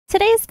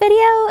Today's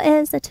video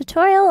is a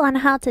tutorial on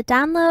how to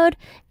download,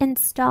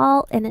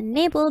 install, and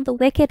enable the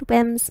Wicked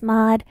Whims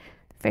mod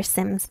for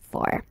Sims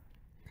 4.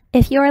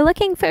 If you are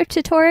looking for a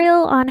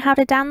tutorial on how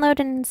to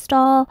download and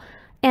install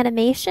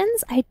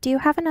animations, I do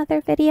have another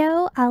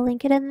video. I'll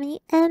link it in the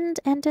end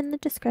and in the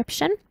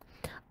description.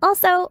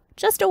 Also,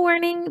 just a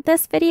warning,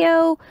 this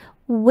video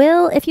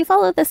will, if you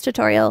follow this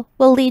tutorial,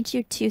 will lead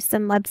you to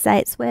some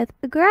websites with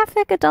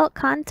graphic adult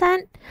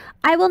content.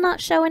 I will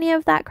not show any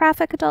of that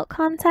graphic adult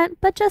content,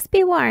 but just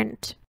be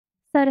warned.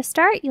 So to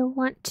start, you'll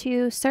want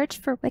to search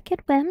for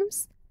Wicked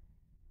Whims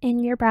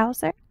in your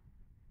browser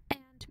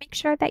and make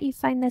sure that you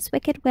find this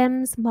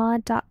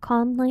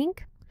wickedwhimsmod.com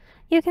link.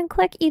 You can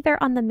click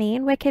either on the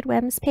main Wicked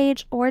Whims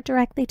page or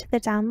directly to the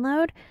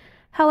download.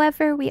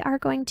 However, we are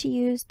going to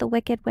use the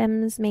Wicked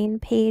Whims main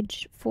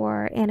page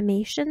for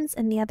animations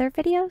in the other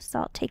video, so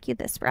I'll take you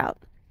this route.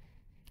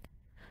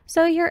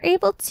 So you're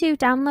able to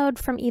download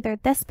from either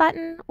this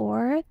button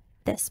or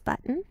this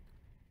button.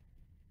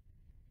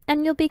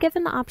 And you'll be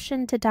given the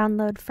option to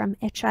download from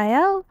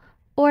itch.io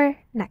or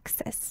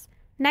Nexus.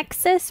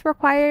 Nexus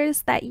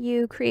requires that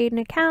you create an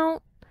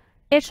account.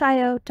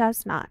 itch.io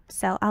does not,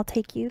 so I'll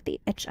take you the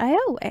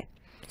itch.io way.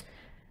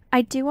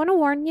 I do want to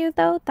warn you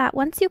though that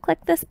once you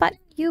click this button,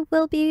 you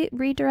will be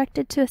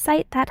redirected to a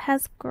site that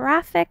has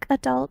graphic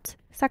adult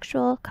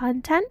sexual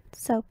content,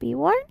 so be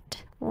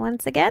warned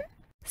once again.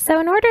 So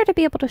in order to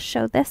be able to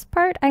show this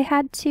part, I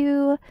had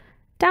to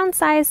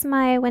downsize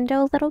my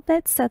window a little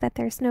bit so that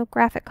there's no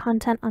graphic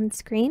content on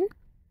screen.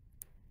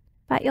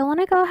 But you'll want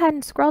to go ahead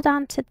and scroll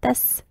down to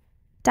this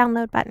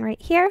download button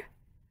right here,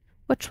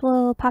 which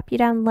will pop you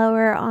down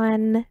lower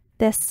on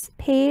this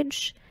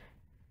page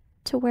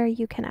to where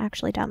you can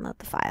actually download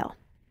the file.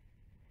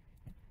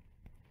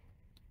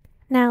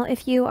 Now,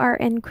 if you are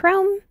in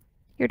Chrome,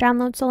 your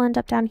downloads will end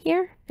up down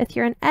here. If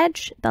you're in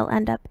Edge, they'll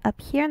end up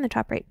here in the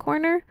top right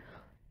corner.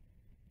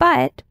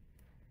 But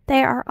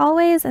they are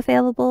always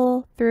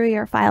available through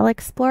your File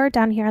Explorer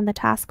down here on the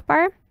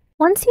taskbar.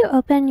 Once you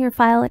open your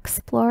File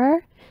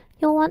Explorer,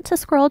 you'll want to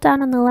scroll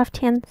down on the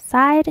left-hand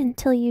side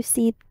until you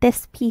see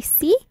this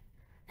PC.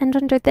 And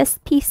under this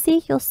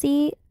PC, you'll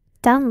see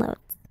Downloads.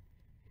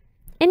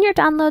 In your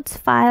Downloads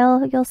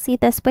file, you'll see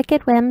this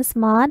Wicked Whims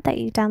mod that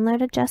you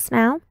downloaded just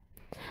now.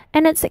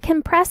 And it's a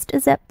compressed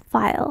zip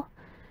file.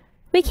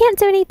 We can't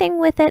do anything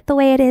with it the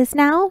way it is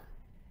now,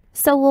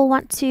 so we'll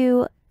want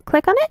to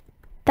click on it,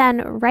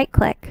 then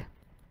right-click,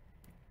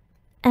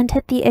 and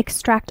hit the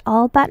Extract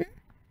All button,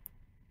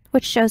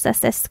 which shows us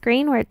this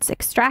screen where it's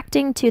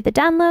extracting to the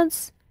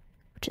downloads,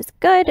 which is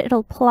good.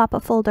 It'll pull up a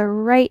folder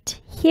right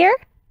here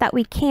that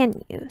we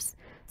can use.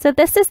 So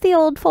this is the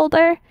old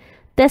folder.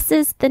 This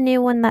is the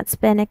new one that's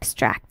been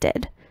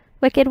extracted.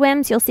 Wicked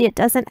Whims, you'll see it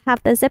doesn't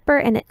have the zipper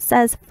and it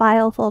says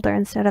file folder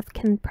instead of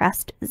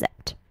compressed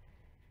zipped.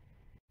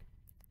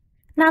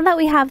 Now that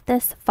we have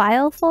this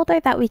file folder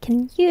that we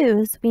can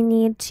use, we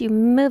need to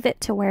move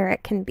it to where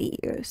it can be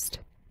used.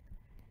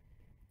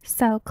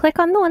 So click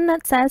on the one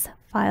that says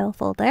file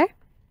folder,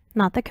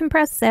 not the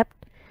compressed zip,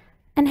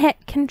 and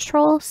hit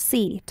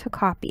Control-C to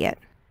copy it.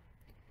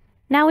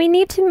 Now we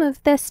need to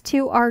move this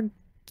to our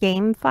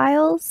game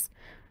files,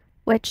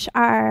 which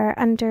are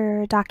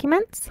under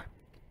Documents,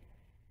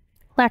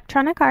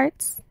 Electronic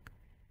Arts,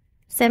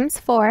 Sims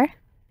 4,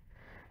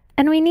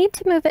 and we need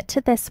to move it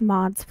to this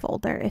mods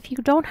folder. If you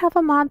don't have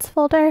a mods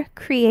folder,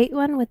 create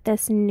one with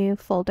this new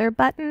folder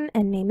button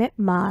and name it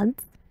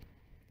mods.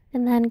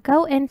 And then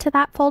go into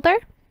that folder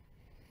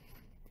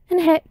and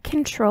hit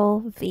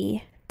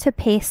Control-V to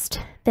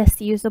paste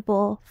this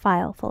usable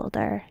file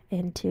folder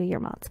into your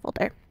mods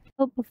folder.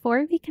 So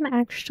before we can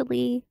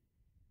actually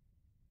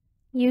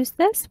use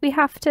this, we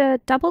have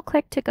to double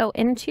click to go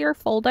into your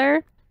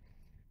folder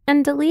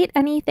and delete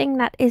anything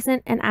that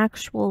isn't an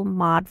actual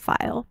mod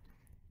file.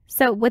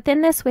 So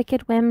within this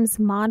Wicked Whims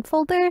mod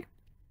folder,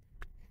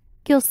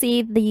 you'll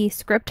see the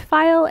script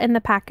file and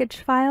the package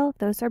file.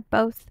 Those are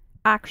both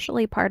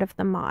actually part of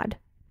the mod.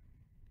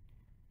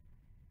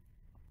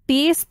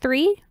 These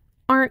three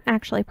aren't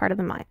actually part of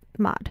the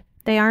mod.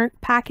 They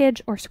aren't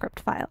package or script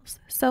files.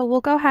 So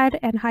we'll go ahead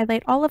and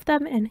highlight all of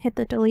them and hit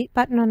the delete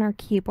button on our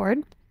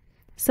keyboard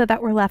so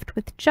that we're left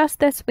with just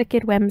this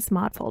Wicked Whims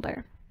mod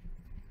folder.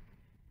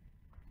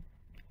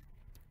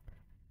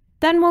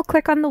 Then we'll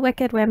click on the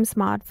Wicked Whims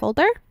mod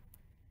folder,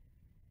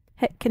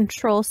 hit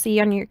Control-C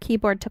on your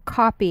keyboard to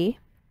copy,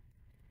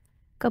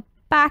 go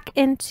back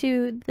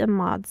into the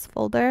mods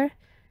folder,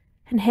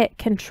 and hit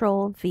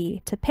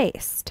Control-V to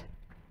paste.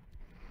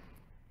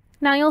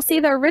 Now you'll see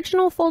the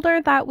original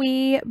folder that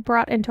we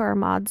brought into our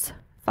mods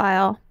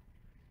file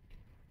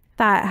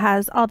that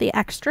has all the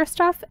extra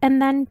stuff,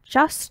 and then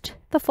just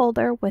the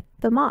folder with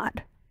the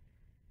mod.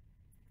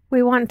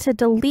 We want to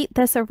delete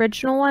this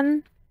original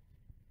one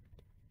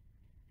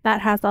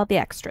that has all the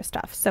extra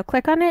stuff. So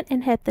click on it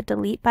and hit the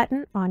delete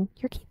button on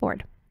your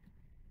keyboard.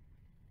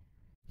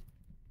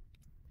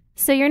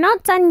 So you're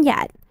not done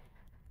yet.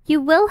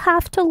 You will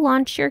have to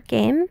launch your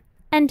game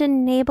and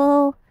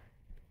enable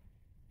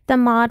the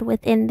mod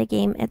within the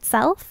game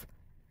itself,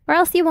 or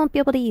else you won't be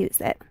able to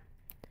use it.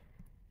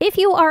 If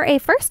you are a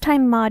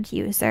first-time mod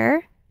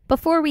user,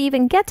 before we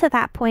even get to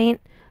that point,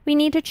 we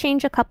need to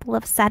change a couple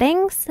of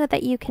settings so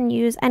that you can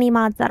use any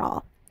mods at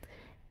all.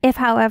 If,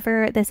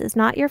 however, this is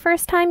not your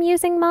first time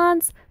using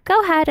mods,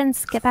 go ahead and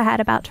skip ahead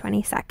about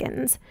 20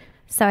 seconds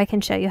so I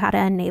can show you how to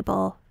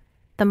enable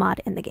the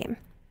mod in the game.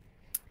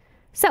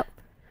 So,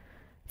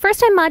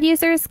 first-time mod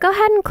users, go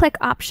ahead and click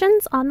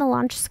Options on the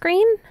launch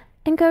screen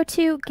and go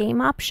to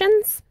Game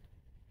Options.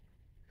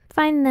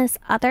 Find this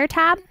Other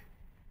tab.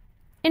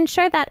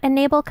 Ensure that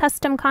Enable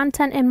Custom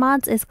Content in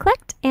Mods is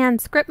clicked and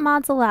Script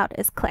Mods Allowed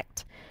is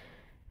clicked.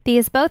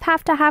 These both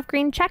have to have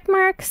green check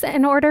marks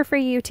in order for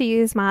you to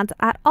use mods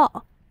at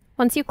all.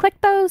 Once you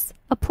click those,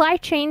 apply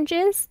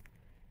changes,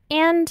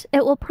 and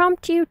it will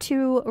prompt you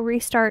to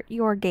restart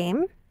your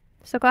game.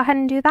 So go ahead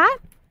and do that.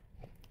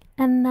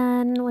 And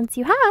then once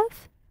you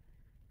have,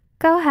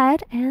 go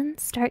ahead and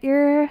start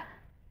your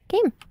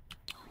game.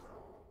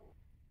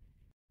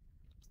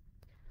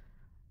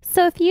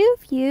 So if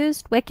you've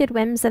used Wicked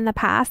Whims in the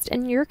past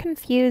and you're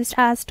confused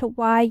as to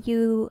why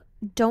you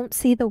don't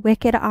see the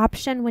Wicked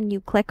option when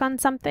you click on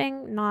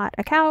something, not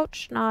a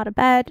couch, not a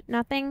bed,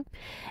 nothing,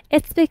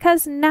 it's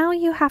because now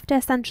you have to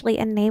essentially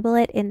enable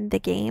it in the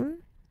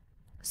game.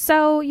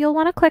 So you'll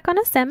want to click on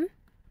a sim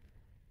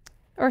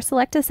or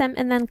select a sim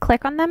and then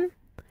click on them,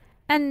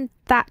 and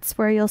that's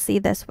where you'll see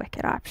this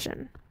Wicked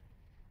option.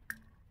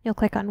 You'll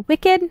click on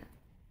Wicked,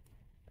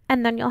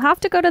 and then you'll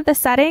have to go to the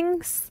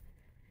settings,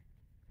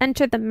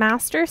 enter the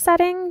master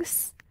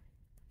settings,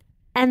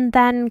 and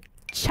then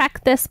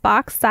check this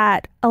box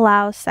that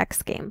allows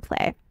sex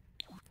gameplay.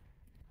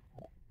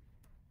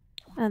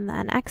 And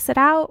then exit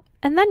out.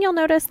 And then you'll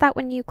notice that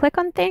when you click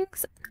on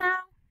things, now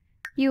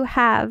you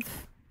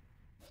have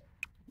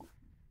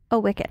a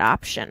Wicked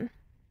option.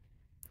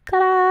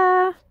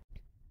 Ta-da!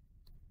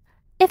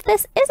 If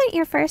this isn't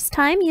your first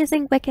time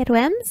using Wicked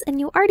Whims and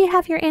you already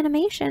have your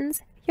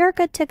animations, you're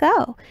good to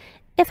go.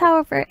 If,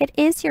 however, it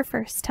is your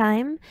first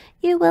time,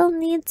 you will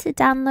need to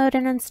download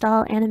and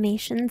install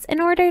animations in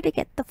order to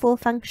get the full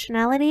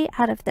functionality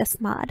out of this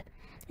mod.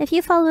 If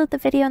you follow the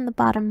video in the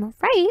bottom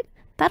right,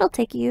 that'll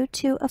take you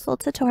to a full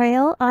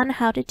tutorial on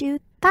how to do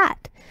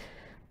that.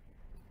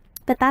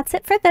 But that's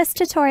it for this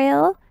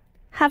tutorial.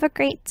 Have a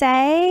great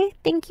day.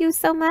 Thank you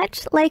so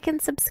much. Like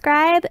and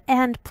subscribe,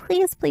 and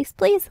please, please,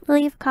 please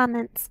leave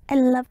comments. I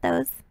love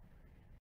those.